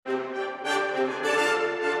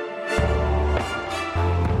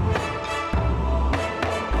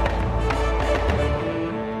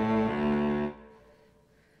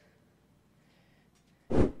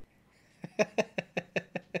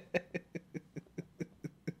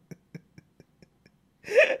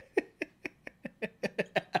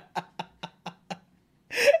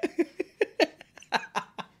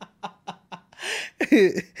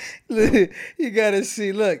You gotta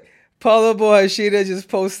see. Look, Paulo Bohashida just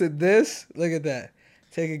posted this. Look at that.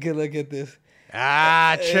 Take a good look at this.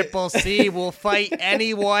 Triple C will fight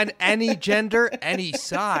anyone, any gender, any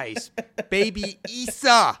size. Baby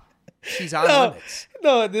Issa. She's on limits.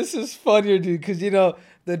 No, this is funnier, dude, because,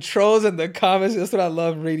 the trolls and the comments, that's what I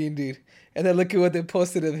love reading, dude. And then look at what they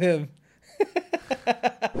posted of him.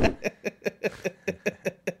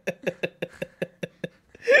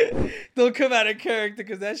 Don't come out of character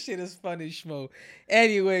because that shit is funny, Schmo.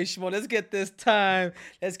 Anyway, Schmo, let's get this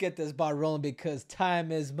ball rolling because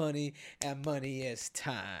time is money and money is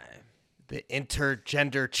time. The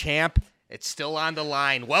intergender champ, it's still on the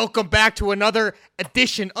line. Welcome back to another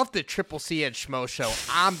edition of the Triple C and Schmo Show.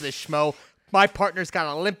 I'm the Schmo. My partner's got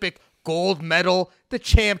an Olympic gold medal. The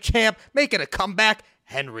champ, making a comeback,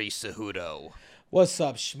 Henry Cejudo. What's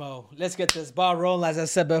up, Schmo? Let's get this ball rolling, as I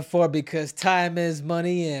said before, because time is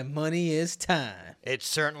money and money is time. It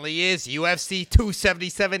certainly is. UFC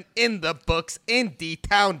 277 in the books in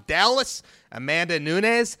D-Town, Dallas. Amanda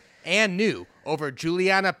Nunes and new over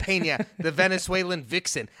Juliana Pena, the Venezuelan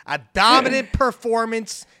vixen. A dominant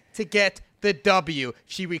performance to get the W.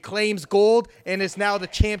 She reclaims gold and is now the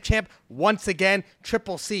champ once again.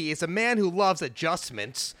 Triple C is a man who loves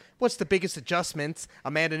adjustments. What's the biggest adjustments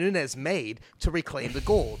Amanda Nunes made to reclaim the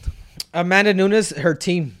gold? Amanda Nunes, her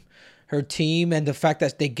team, and the fact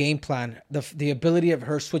that they game plan, the ability of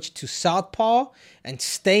her switch to southpaw and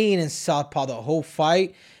staying in southpaw the whole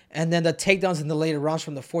fight, and then the takedowns in the later rounds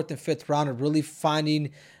from the fourth and fifth round of really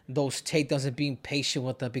finding those takedowns and being patient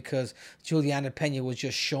with them, because Juliana Pena was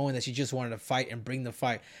just showing that she just wanted to fight and bring the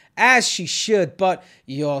fight as she should, but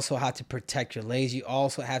you also have to protect your legs. You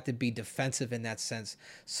also have to be defensive in that sense.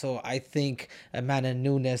 So I think Amanda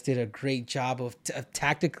Nunes did a great job of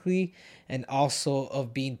tactically and also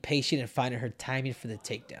of being patient and finding her timing for the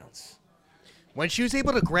takedowns. When she was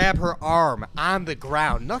able to grab her arm on the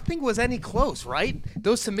ground, nothing was any close, right?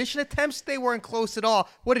 Those submission attempts, they weren't close at all.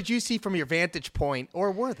 What did you see from your vantage point,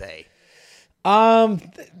 or were they?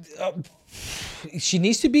 She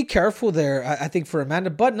needs to be careful there, I think, for Amanda,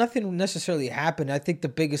 but nothing necessarily happened. I think the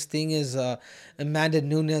biggest thing is Amanda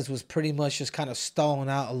Nunes was pretty much just kind of stalling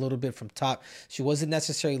out a little bit from top. She wasn't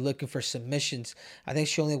necessarily looking for submissions. I think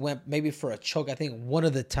she only went maybe for a choke, I think, one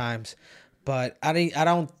of the times. But I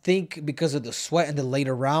don't think because of the sweat in the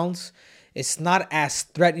later rounds, it's not as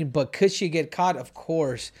threatening. But could she get caught? Of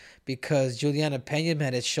course, because Juliana Pena,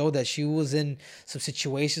 man, it showed that she was in some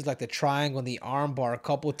situations like the triangle and the arm bar a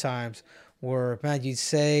couple times where, man, you'd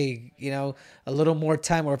say, a little more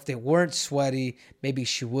time, or if they weren't sweaty, maybe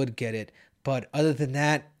she would get it. But other than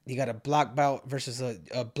that, you got a black belt versus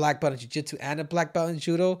a black belt in jiu-jitsu and a black belt in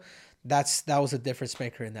judo. That was a difference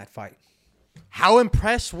maker in that fight. How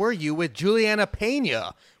impressed were you with Juliana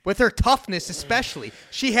Pena? With her toughness especially.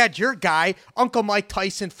 She had your guy, Uncle Mike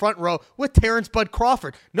Tyson, front row with Terrence Bud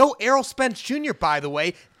Crawford. No Errol Spence Jr., by the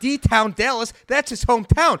way. D-Town Dallas, that's his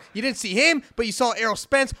hometown. You didn't see him, but you saw Errol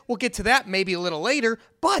Spence. We'll get to that maybe a little later.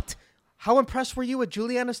 But how impressed were you with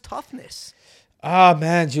Juliana's toughness? Oh,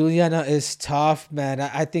 man, Juliana is tough, man.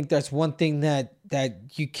 I think that's one thing that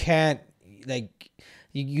you can't,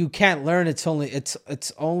 you can't learn. It's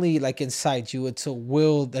only like inside you. It's a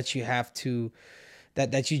will that you have to,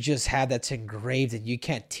 that you just have, that's engraved, and you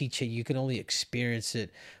can't teach it. You can only experience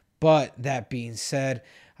it. But that being said,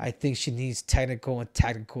 I think she needs technical and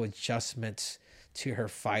tactical adjustments to her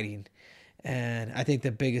fighting. And I think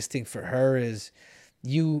the biggest thing for her is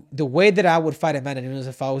the way that I would fight Amanda Nunes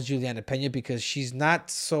if I was Juliana Pena, because she's not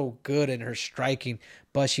so good in her striking,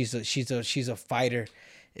 but she's a fighter.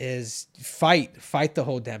 Is fight the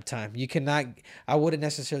whole damn time. You cannot, I wouldn't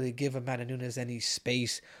necessarily give Amanda Nunes any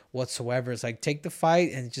space whatsoever. It's like, take the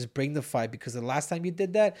fight and just bring the fight, because the last time you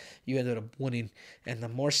did that, you ended up winning. And the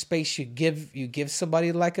more space you give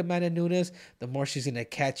somebody like Amanda Nunes, the more she's going to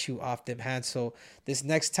catch you off them hands. So this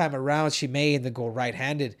next time around, she may end up go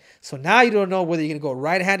right-handed. So now you don't know whether you're going to go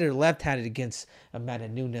right-handed or left-handed against Amanda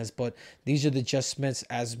Nunes. But these are the adjustments.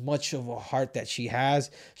 As much of a heart that she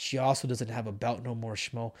has, she also doesn't have a belt no more,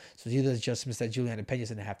 Schmo. So these are the adjustments that Juliana Pena's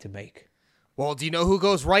going to have to make. Well, do you know who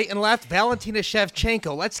goes right and left? Valentina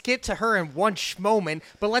Shevchenko. Let's get to her in one moment,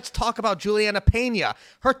 but let's talk about Juliana Pena.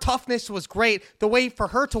 Her toughness was great. The way for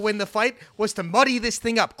her to win the fight was to muddy this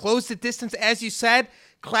thing up, close the distance, as you said,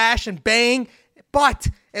 clash and bang. But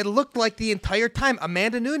It looked like the entire time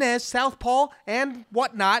Amanda Nunes, southpaw and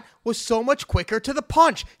whatnot, was so much quicker to the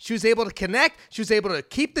punch. She was able to connect. She was able to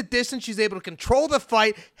keep the distance. She was able to control the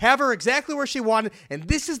fight, have her exactly where she wanted. And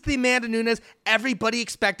this is the Amanda Nunes everybody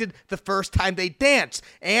expected the first time they danced.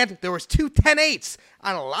 And there was 2 10-8s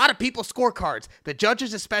on a lot of people's scorecards, the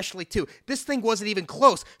judges especially too. This thing wasn't even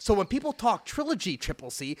close. So when people talk trilogy, Triple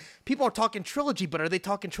C, people are talking trilogy, but are they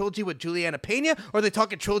talking trilogy with Juliana Pena, or are they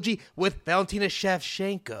talking trilogy with Valentina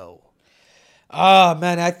Shevchenko?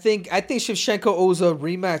 Man, I think Shevchenko owes a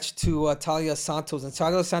rematch to Talia Santos, and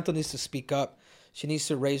Talia Santos needs to speak up. She needs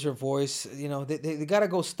to raise her voice. You know, they gotta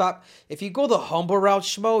go stop. If you go the humble route,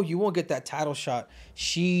 Schmo, you won't get that title shot.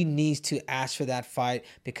 She needs to ask for that fight,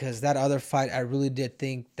 because that other fight, I really did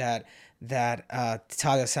think that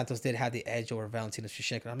Talia Santos did have the edge over Valentina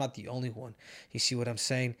Shevchenko. I'm not the only one. You see what I'm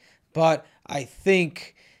saying? But I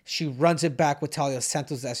think she runs it back with Talia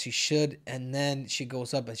Santos as she should, and then she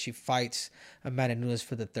goes up and she fights Amanda Nunes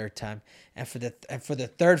for the third time. And for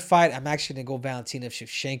the third fight, I'm actually gonna go Valentina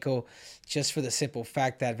Shevchenko, just for the simple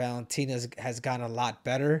fact that Valentina has gotten a lot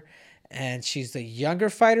better, and she's the younger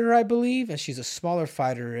fighter, I believe, and she's a smaller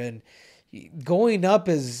fighter, and going up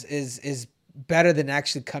is better than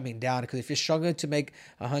actually coming down, because if you're struggling to make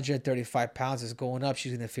 135 pounds, is going up,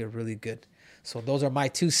 she's gonna feel really good. So those are my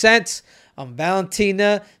 2 cents on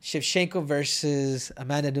Valentina Shevchenko versus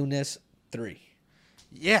Amanda Nunes 3.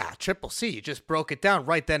 Yeah, Triple C, you just broke it down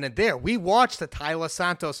right then and there. We watched the Taila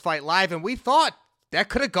Santos fight live, and we thought that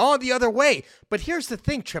could have gone the other way. But here's the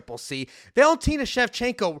thing, Triple C. Valentina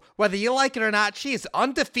Shevchenko, whether you like it or not, she is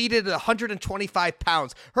undefeated at 125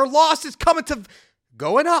 pounds. Her loss is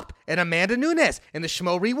going up, and Amanda Nunes. And the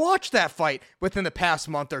Schmo rewatched that fight within the past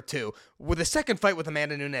month or two with the second fight with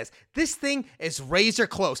Amanda Nunes. This thing is razor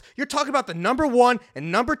close. You're talking about the number 1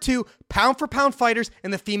 and number 2 pound-for-pound fighters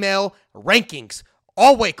in the female rankings.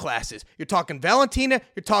 All weight classes. You're talking Valentina,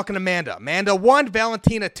 you're talking Amanda. Amanda 1,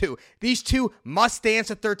 Valentina 2. These two must dance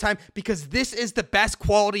a third time, because this is the best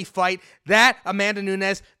quality fight that Amanda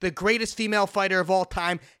Nunes, the greatest female fighter of all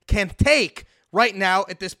time, can take right now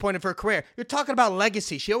at this point of her career. You're talking about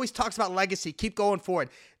legacy. She always talks about legacy. Keep going forward.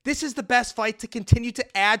 This is the best fight to continue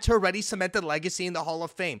to add to her already cemented legacy in the Hall of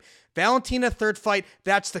Fame. Valentina, third fight,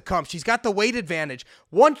 that's to come. She's got the weight advantage.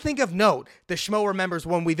 One thing of note, the Schmo remembers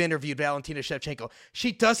when we've interviewed Valentina Shevchenko,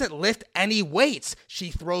 she doesn't lift any weights. She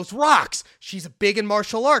throws rocks. She's big in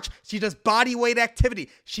martial arts. She does body weight activity.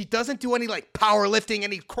 She doesn't do any powerlifting,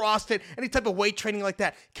 any CrossFit, any type of weight training like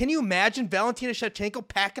that. Can you imagine Valentina Shevchenko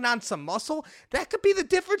packing on some muscle? That could be the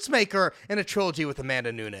difference maker in a trilogy with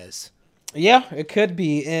Amanda Nunes. Yeah, it could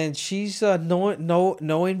be, and she's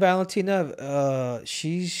knowing Valentina.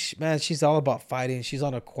 She's all about fighting. She's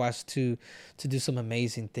on a quest to do some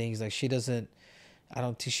amazing things. Like, she doesn't. I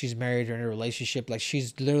don't think she's married or in a relationship. Like,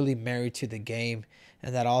 she's literally married to the game,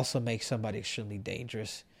 and that also makes somebody extremely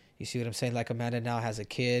dangerous. You see what I'm saying? Like, Amanda now has a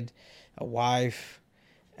kid, a wife,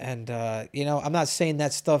 and I'm not saying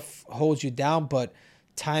that stuff holds you down, but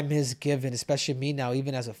time is given, especially me now,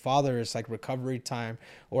 even as a father. It's like recovery time,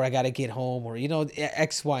 or I got to get home, or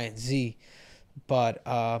X, Y, and Z. But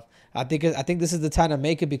I think this is the time to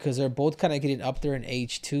make it, because they're both kind of getting up there in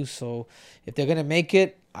age too. So if they're gonna make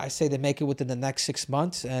it, I say they make it within the next 6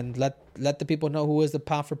 months, and let the people know who is the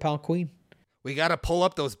pound for pound queen. We got to pull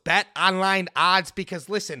up those bet online odds, because,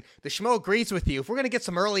 listen, the Schmo agrees with you. If we're going to get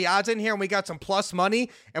some early odds in here and we got some plus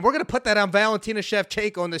money, and we're going to put that on Valentina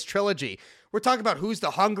Shevchenko in this trilogy. We're talking about who's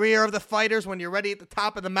the hungrier of the fighters when you're ready at the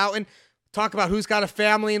top of the mountain. Talk about who's got a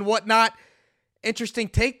family and whatnot. Interesting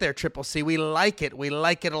take there, Triple C. We like it. We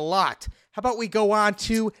like it a lot. How about we go on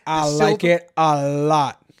to like it a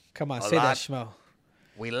lot. Come on, say that, Schmo.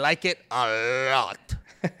 We like it a lot.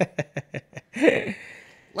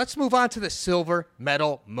 Let's move on to the silver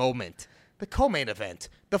medal moment. The co-main event,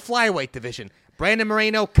 the flyweight division. Brandon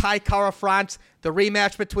Moreno, Kai Kara France, the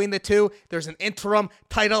rematch between the two. There's an interim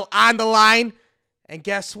title on the line. And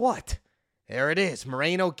guess what? There it is.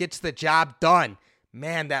 Moreno gets the job done.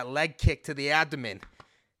 Man, that leg kick to the abdomen.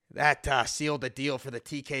 That sealed the deal for the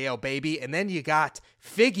TKO, baby. And then you got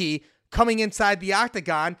Figgy coming inside the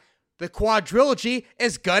octagon. The quadrilogy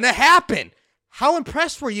is going to happen. How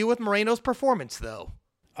impressed were you with Moreno's performance, though?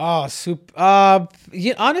 Oh, super.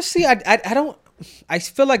 Honestly, I don't. I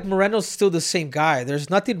feel like Moreno's still the same guy. There's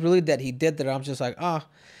nothing really that he did that I'm just like,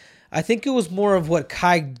 I think it was more of what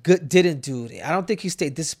Kai didn't do. I don't think he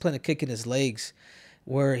stayed disciplined at kicking his legs,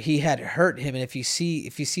 where he had hurt him. And if you see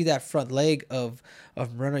that front leg of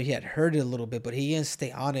Moreno, he had hurt it a little bit, but he didn't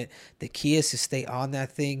stay on it. The key is to stay on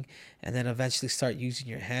that thing and then eventually start using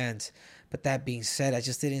your hands. But that being said, I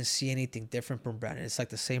just didn't see anything different from Brandon. It's like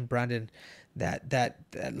the same Brandon that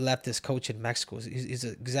left his coach in Mexico. He's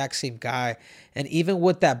the exact same guy. And even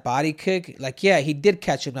with that body kick, like, yeah, he did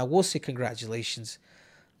catch him. I will say congratulations.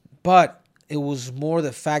 But it was more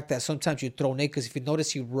the fact that sometimes you throw naked, because if you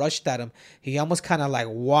notice, he rushed at him. He almost kind of like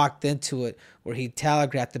walked into it, where he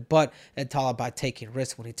telegraphed the butt and talked about taking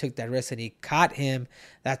risks. When he took that risk and he caught him,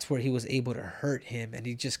 that's where he was able to hurt him, and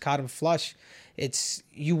he just caught him flush. It's,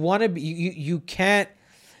 you want to be, you can't,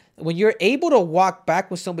 when you're able to walk back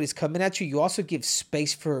when somebody's coming at you, you also give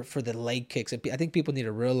space for the leg kicks. And I think people need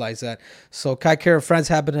to realize that. So Kai Kara Friends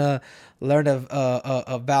happen to learn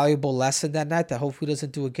a valuable lesson that night that hopefully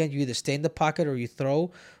doesn't do again. You either stay in the pocket or you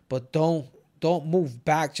throw, but don't move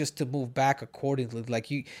back just to move back accordingly. Like,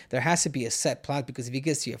 there has to be a set plan, because if you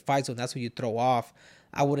get to your fight zone, that's when you throw off.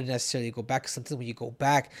 I wouldn't necessarily go back. Sometimes when you go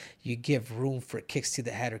back, you give room for kicks to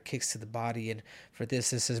the head or kicks to the body. And for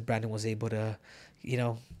this is Brandon was able to,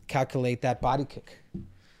 calculate that body kick.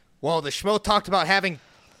 Well, the Schmo talked about having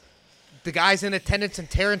the guys in attendance and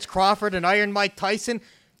Terrence Crawford and Iron Mike Tyson.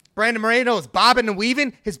 Brandon Moreno is bobbing and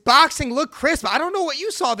weaving. His boxing looked crisp. I don't know what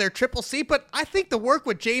you saw there, Triple C, but I think the work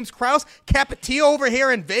with James Krause, Capetillo over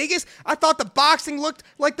here in Vegas, I thought the boxing looked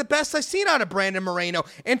like the best I've seen out of Brandon Moreno.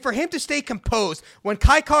 And for him to stay composed, when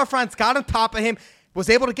Kai Kara-France got on top of him, was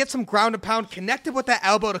able to get some ground and pound, connected with that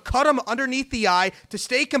elbow to cut him underneath the eye, to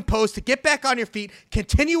stay composed, to get back on your feet,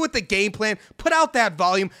 continue with the game plan, put out that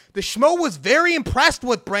volume. The Schmo was very impressed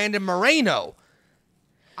with Brandon Moreno.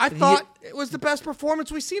 I thought it was the best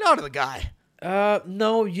performance we've seen out of the guy.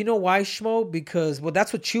 No, you know why, Schmo? Because, well,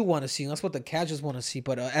 that's what you want to see. That's what the casuals want to see.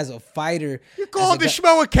 But as a fighter, you're calling the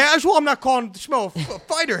Schmo a casual. I'm not calling the Schmo a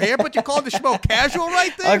fighter here, but you're calling the Schmo casual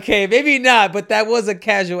right there. Okay, maybe not, but that was a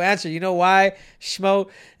casual answer. You know why,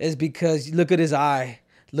 Schmo? Is because look at his eye,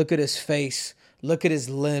 look at his face, look at his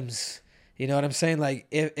limbs. You know what I'm saying? Like,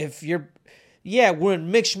 if you're, yeah, we're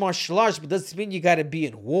in mixed martial arts, but doesn't mean you got to be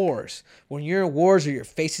in wars. When you're in wars or your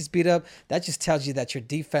face is beat up, that just tells you that your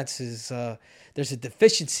defense is, there's a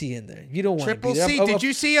deficiency in there. You don't want to beat Triple C, did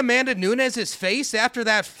you see Amanda Nunes' face after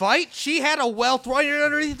that fight? She had a welt right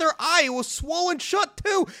underneath her eye. It was swollen shut,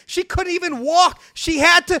 too. She couldn't even walk. She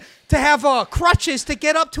had to have crutches to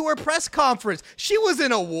get up to her press conference. She was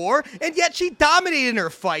in a war, and yet she dominated her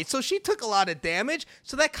fight. So she took a lot of damage.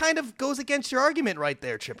 So that kind of goes against your argument right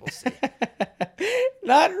there, Triple C.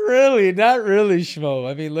 Not really, Schmo.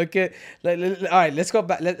 I mean, look at. All right, let's go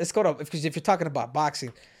back. Let's go to, because if you're talking about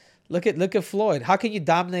boxing, look at Floyd. How can you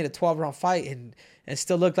dominate a 12-round fight and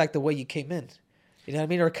still look like the way you came in? You know what I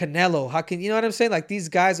mean? Or Canelo. How can, you know what I'm saying? Like, these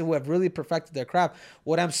guys who have really perfected their craft.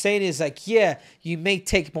 What I'm saying is, like, yeah, you may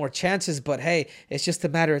take more chances, but hey, it's just a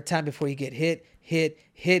matter of time before you get hit,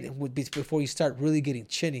 and before you start really getting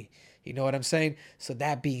chinny. You know what I'm saying? So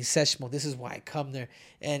that being said, Schmo, this is why I come there.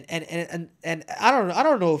 And I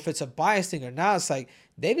don't know if it's a bias thing or not. It's like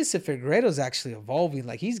Davidson Figueiredo's actually evolving.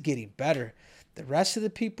 Like, he's getting better. The rest of the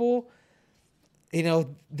people,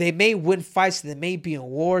 they may win fights, they may be in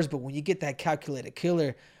wars, but when you get that calculated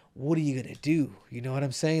killer, what are you gonna do? You know what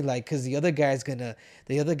I'm saying? Like, because the other guy's gonna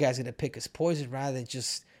pick his poison rather than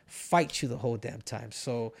just fight you the whole damn time.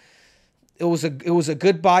 So it was a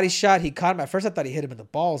good body shot. He caught him. At first, I thought he hit him in the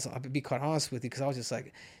balls. I'll be quite honest with you, because I was just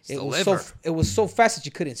like, it was so fast that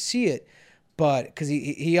you couldn't see it. But because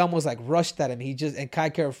he almost like rushed at him, and Kai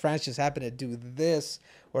Kara France just happened to do this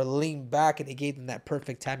or lean back, and he gave him that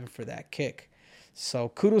perfect timing for that kick. So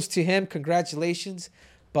kudos to him, congratulations.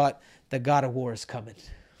 But the God of War is coming.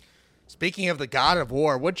 Speaking of the God of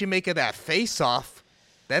War, what'd you make of that face-off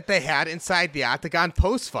that they had inside the octagon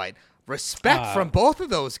post-fight? Respect from both of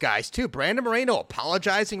those guys, too. Brandon Moreno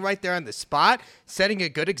apologizing right there on the spot, setting a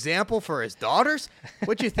good example for his daughters.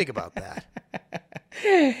 What'd you think about that?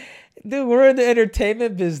 Dude, we're in the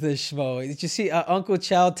entertainment business, Schmo. Did you see Uncle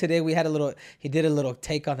Chow today? He did a little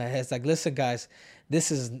take on that. It's like, listen, guys,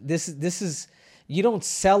 this is, you don't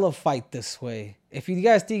sell a fight this way. If you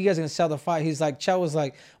guys think you guys are gonna sell the fight, Chow was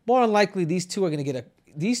like, more than likely these two are gonna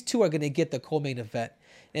get the co-main event.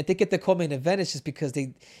 And if they get the co-main event, it's just because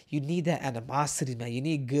you need that animosity, man. You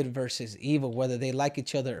need good versus evil, whether they like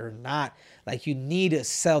each other or not. Like, you need to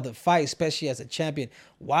sell the fight, especially as a champion.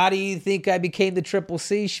 Why do you think I became the Triple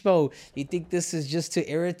C, Schmo? You think this is just to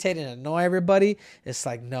irritate and annoy everybody? It's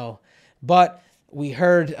like, no. But we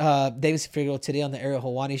heard David Figueroa today on the Ariel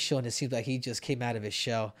Helwani show, and it seems like he just came out of his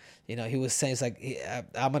shell. He was saying, it's like,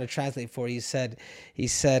 I'm going to translate for you. He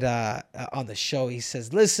said on the show, he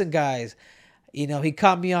says, listen, guys, he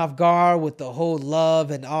caught me off guard with the whole love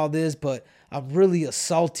and all this, but I'm really a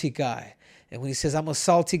salty guy. And when he says I'm a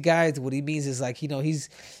salty guy, what he means is like, he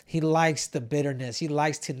likes the bitterness. He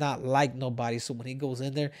likes to not like nobody. So when he goes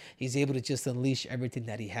in there, he's able to just unleash everything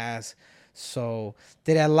that he has. So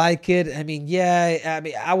did I like it? I mean, yeah. I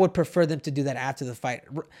mean, I would prefer them to do that after the fight,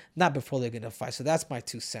 not before they're gonna fight. So that's my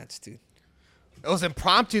 2 cents, dude. It was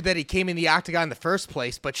impromptu that he came in the octagon in the first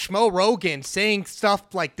place, but Schmo Rogan saying stuff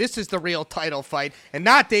like this is the real title fight and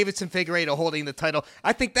not Davidson Figueiredo holding the title,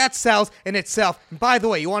 I think that sells in itself. And by the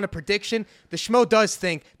way, you want a prediction? The Schmo does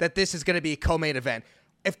think that this is going to be a co-main event.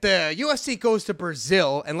 If the UFC goes to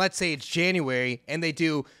Brazil, and let's say it's January, and they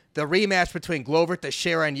do the rematch between Glover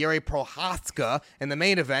Teixeira and Yuri Prochazka in the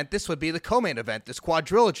main event, this would be the co-main event, this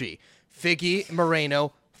quadrilogy. Figgy,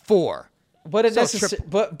 Moreno, 4. But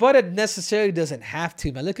it necessarily doesn't have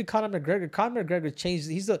to, man. Look at Conor McGregor. Conor McGregor changed.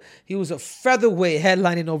 He was a featherweight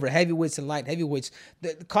headlining over heavyweights and light heavyweights.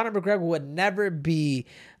 Conor McGregor would never be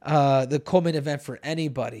the co-main event for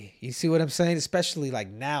anybody. You see what I'm saying? Especially like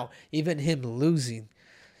now, even him losing.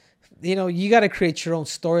 You got to create your own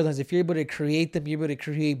storylines. If you're able to create them, you're able to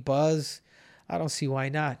create buzz. I don't see why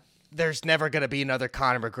not. There's never going to be another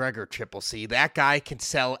Conor McGregor Triple C. That guy can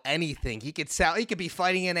sell anything. He could be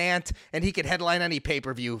fighting an ant and he could headline any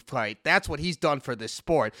pay-per-view fight. That's what he's done for this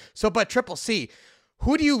sport. So, but Triple C,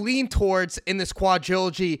 who do you lean towards in this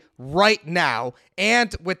quadrilogy right now?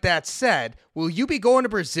 And with that said, will you be going to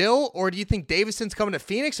Brazil or do you think Davidson's coming to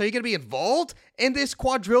Phoenix? Are you going to be involved in this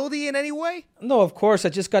quadrilogy in any way? No, of course. I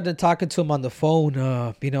just got done talking to him on the phone.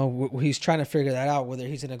 He's trying to figure that out, whether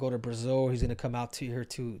he's going to go to Brazil or he's going to come out to here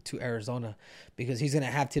to Arizona, because he's going to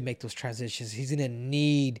have to make those transitions. He's going to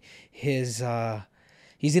need his...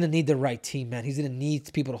 He's going to need the right team, man. He's going to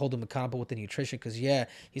need people to hold him accountable with the nutrition because, yeah,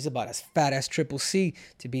 he's about as fat as Triple C,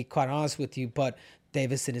 to be quite honest with you. But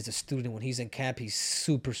Davidson is a student. When he's in camp, he's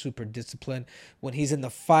super, super disciplined. When he's in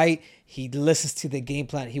the fight, he listens to the game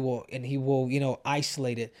plan. He will,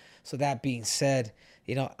 isolate it. So that being said,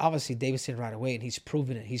 obviously Davidson right away, and he's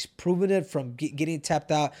proven it. He's proven it from getting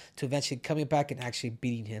tapped out to eventually coming back and actually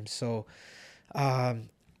beating him. So,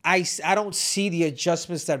 I don't see the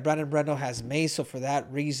adjustments that Brandon Moreno has made. So for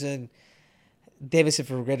that reason, Davidson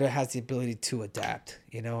Figueiredo has the ability to adapt.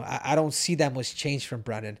 I don't see that much change from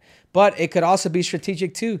Brandon. But it could also be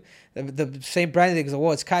strategic too. The same Brandon thinks,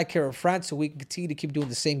 well, it's Kai Kara France, so we can continue to keep doing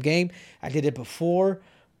the same game. I did it before,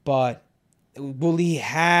 but will he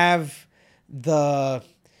have the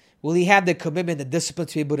commitment, the discipline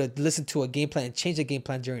to be able to listen to a game plan and change the game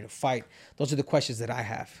plan during a fight? Those are the questions that I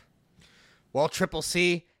have. Well, Triple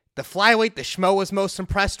C, the flyweight the Schmo was most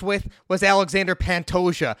impressed with was Alexander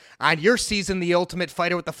Pantoja. On your season, The Ultimate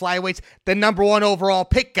Fighter with the flyweights, the number 1 overall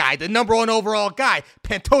pick guy, the number 1 overall guy.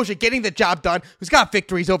 Pantoja getting the job done, who's got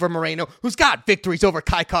victories over Moreno, who's got victories over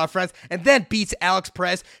Kai Kara-France, and then beats Alex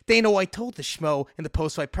Perez. Dana White told the Schmo in the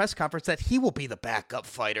post-fight press conference that he will be the backup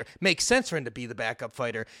fighter. Makes sense for him to be the backup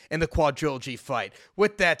fighter in the quadrilogy fight.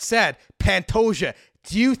 With that said, Pantoja,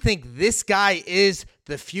 do you think this guy is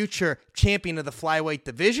the future champion of the flyweight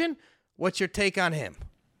division? What's your take on him?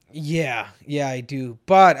 Yeah, I do.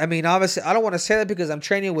 But, I mean, obviously, I don't want to say that because I'm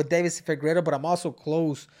training with Davidson Figueiredo, but I'm also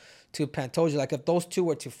close to Pantoja. Like, if those two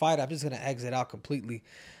were to fight, I'm just going to exit out completely.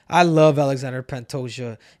 I love Alexander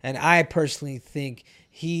Pantoja, and I personally think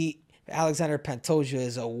Alexander Pantoja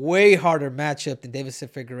is a way harder matchup than Davidson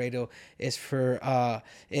Figueiredo is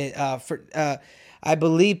I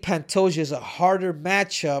believe Pantoja is a harder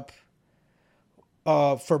matchup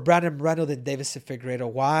for Brandon Moreno than Davidson Figueiredo.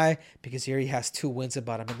 Why? Because here he has 2 wins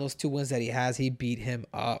about him. And those 2 wins that he has, he beat him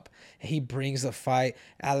up. He brings the fight.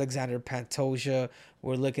 Alexander Pantoja,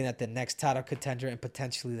 we're looking at the next title contender and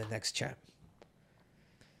potentially the next champ.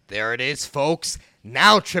 There it is, folks.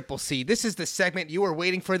 Now, Triple C, this is the segment you were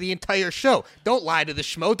waiting for the entire show. Don't lie to the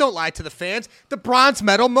Schmo. Don't lie to the fans. The bronze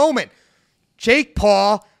medal moment. Jake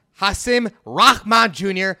Paul, Hasim Rahman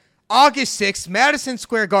Jr., August 6th, Madison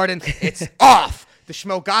Square Garden. It's off. The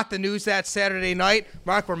Schmo got the news that Saturday night.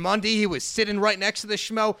 Mark Ramundi, he was sitting right next to the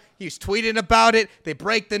Schmo. He was tweeting about it. They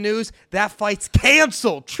break the news. That fight's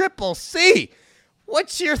canceled. Triple C.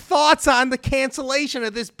 What's your thoughts on the cancellation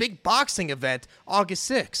of this big boxing event, August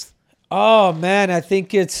 6th? Oh man, I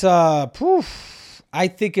think it's I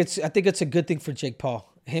think it's a good thing for Jake Paul.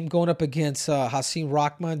 Him going up against Hasim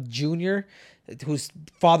Rahman Jr., whose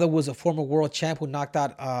father was a former world champ who knocked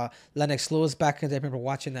out Lennox Lewis back in the day. I remember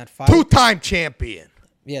watching that fight. 2-time champion.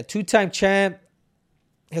 Yeah, 2-time champ.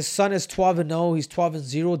 His son is 12-0. He's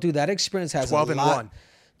 12-0. Dude, that experience has 12-1.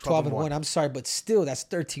 12-1. I'm sorry, but still, that's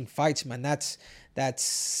 13 fights, man. That's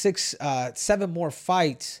 7 more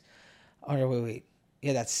fights. Oh, wait.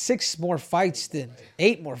 Yeah, that's 6 more fights than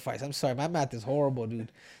 8 more fights. I'm sorry, my math is horrible,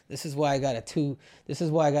 dude. This is why I got a 2. This is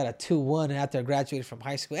why I got a 2-1 after I graduated from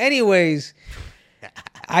high school. Anyways,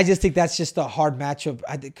 I just think that's just a hard matchup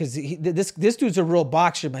because this dude's a real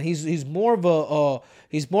boxer, man. He's more of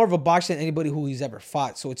a boxer than anybody who he's ever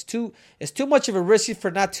fought. So it's too much of a risk for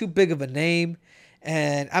not too big of a name.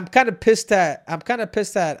 And I'm kind of pissed at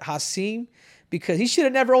Hasim because he should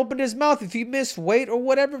have never opened his mouth if he missed weight or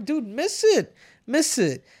whatever. Dude, miss it.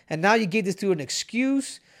 And now you gave this dude an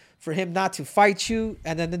excuse for him not to fight you.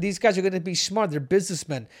 And then these guys are going to be smart. They're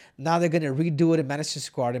businessmen. Now they're going to redo it in Madison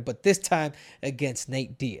Square Garden, but this time against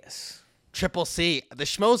Nate Diaz. Triple C, the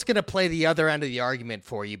Schmo's going to play the other end of the argument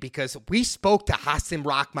for you because we spoke to Hasim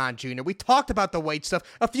Rahman Jr. We talked about the weight stuff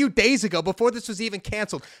a few days ago before this was even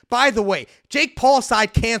canceled. By the way, Jake Paul's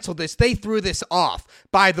side canceled this. They threw this off.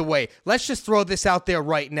 By the way, let's just throw this out there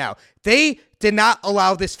right now. They did not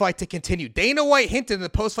allow this fight to continue. Dana White hinted in the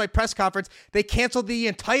post-fight press conference they canceled the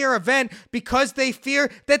entire event because they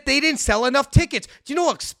fear that they didn't sell enough tickets. Do you know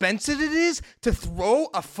how expensive it is to throw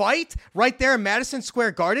a fight right there in Madison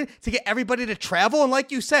Square Garden to get everybody to travel? And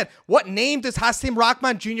like you said, what name does Hasim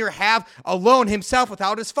Rahman Jr. have alone himself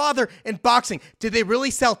without his father in boxing? Did they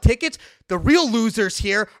really sell tickets? The real losers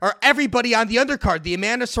here are everybody on the undercard, the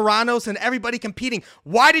Amanda Serranos and everybody competing.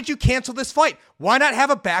 Why did you cancel this fight? Why not have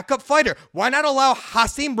a backup fighter? Why not allow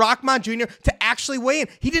Hasim Rahman Jr. to actually weigh in?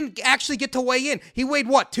 He didn't actually get to weigh in. He weighed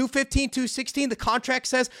what, 215, 216? The contract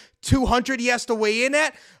says 200 he has to weigh in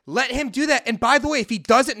at. Let him do that. And by the way, if he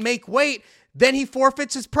doesn't make weight, then he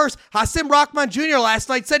forfeits his purse. Hasim Rahman Jr. last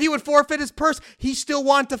night said he would forfeit his purse. He still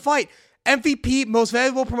wanted to fight. MVP, Most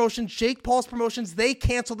Valuable Promotions, Jake Paul's promotions, they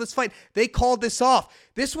canceled this fight. They called this off.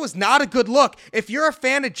 This was not a good look. If you're a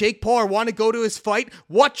fan of Jake Paul or want to go to his fight,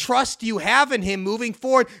 what trust do you have in him moving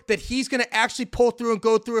forward that he's going to actually pull through and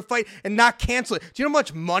go through a fight and not cancel it? Do you know how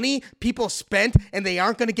much money people spent and they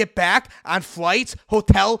aren't going to get back on flights,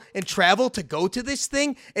 hotel, and travel to go to this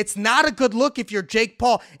thing? It's not a good look if you're Jake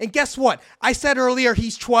Paul. And guess what? I said earlier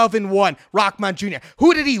he's 12-1, Rahman Jr.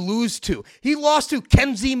 Who did he lose to? He lost to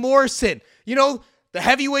Kenzie Morrison. You know, the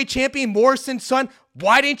heavyweight champion, Morrison's son.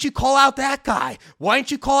 Why didn't you call out that guy? Why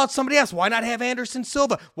didn't you call out somebody else? Why not have Anderson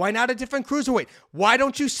Silva? Why not a different cruiserweight? Why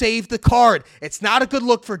don't you save the card? It's not a good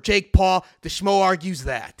look for Jake Paul. The Schmo argues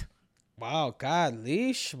that. Wow,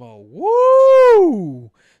 godly Schmo.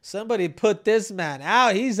 Woo! Somebody put this man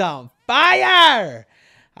out. He's on fire.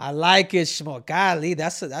 I like it, Schmo. Golly,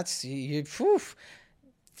 that's you.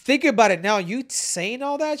 Think about it now. You saying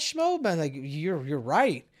all that, Schmo, man, like you're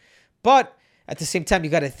right. But at the same time, you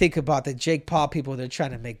got to think about the Jake Paul people. They're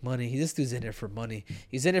trying to make money. This dude's in it for money.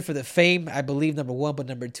 He's in it for the fame, I believe, number one. But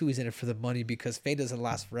number two, he's in it for the money because fame doesn't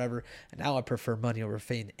last forever. And now I prefer money over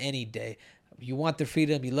fame any day. You want the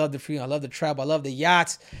freedom. You love the freedom. I love the travel. I love the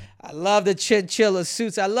yachts. I love the chinchilla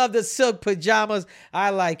suits. I love the silk pajamas. I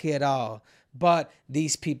like it all. But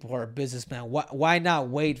these people are businessmen. Why not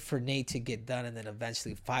wait for Nate to get done and then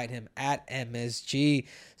eventually fight him at MSG?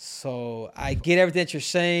 So I get everything that you're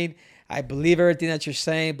saying. I believe everything that you're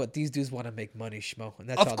saying, but these dudes want to make money, Schmo. And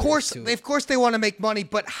that's of course they want to make money,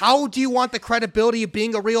 but how do you want the credibility of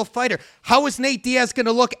being a real fighter? How is Nate Diaz going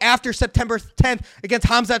to look after September 10th against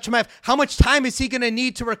Khamzat Chimaev? How much time is he going to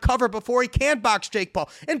need to recover before he can box Jake Paul?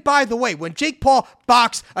 And by the way, when Jake Paul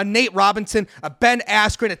boxed a Nate Robinson, a Ben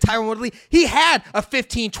Askren, a Tyron Woodley, he had a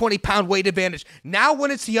 15, 20-pound weight advantage. Now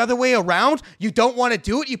when it's the other way around, you don't want to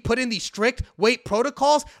do it. You put in these strict weight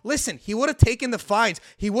protocols. Listen, he would have taken the fines.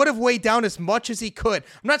 He would have weighed down as much as he could.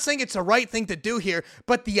 I'm not saying it's the right thing to do here,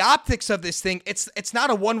 but the optics of this thing, it's not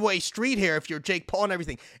a one-way street here if you're Jake Paul and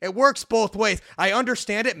everything. It works both ways. I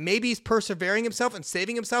understand it. Maybe he's persevering himself and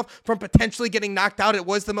saving himself from potentially getting knocked out. It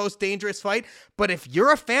was the most dangerous fight. But if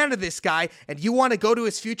you're a fan of this guy and you want to go to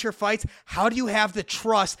his future fights, how do you have the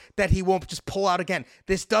trust that he won't just pull out again?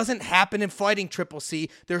 This doesn't happen in fighting, Triple C.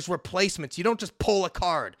 There's replacements. You don't just pull a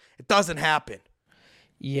card. It doesn't happen.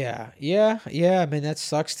 Yeah. I mean, that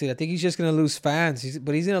sucks, dude. I think he's just gonna lose fans.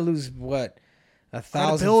 But he's gonna lose what,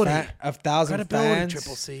 1,000 fans.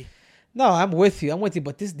 Triple C. No, I'm with you.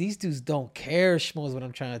 But these dudes don't care. Schmo is what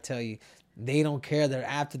I'm trying to tell you. They don't care. They're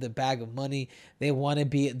after the bag of money. They want to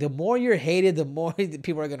be. The more you're hated, the more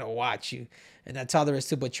people are gonna watch you, and that's all there is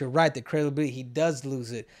to it. But you're right. The credibility, he does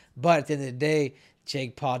lose it. But at the end of the day,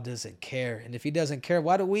 Jake Paul doesn't care. And if he doesn't care,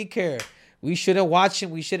 why do we care? We shouldn't watch him.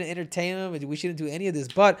 We shouldn't entertain him. We shouldn't do any of this.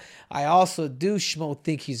 But I also do, Schmo,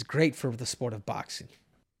 think he's great for the sport of boxing.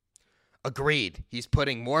 Agreed. He's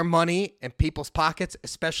putting more money in people's pockets,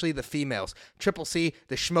 especially the females. Triple C,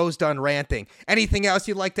 the Schmo's done ranting. Anything else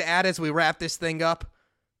you'd like to add as we wrap this thing up?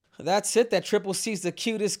 That's it. That Triple C's the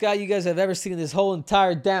cutest guy you guys have ever seen in this whole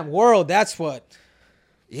entire damn world. That's what.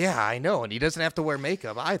 Yeah, I know. And he doesn't have to wear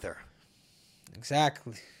makeup either.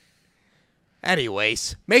 Exactly.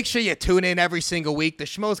 Anyways, make sure you tune in every single week. The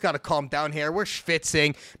Schmo's got to calm down here. We're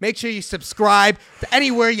schwitzing. Make sure you subscribe to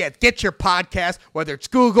anywhere you get your podcast, whether it's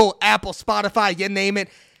Google, Apple, Spotify, you name it.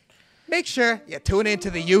 Make sure you tune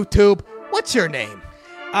into the YouTube. What's your name?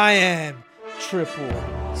 I am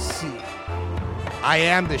Triple C. I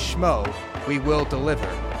am the Schmo. We will deliver,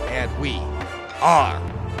 and we are.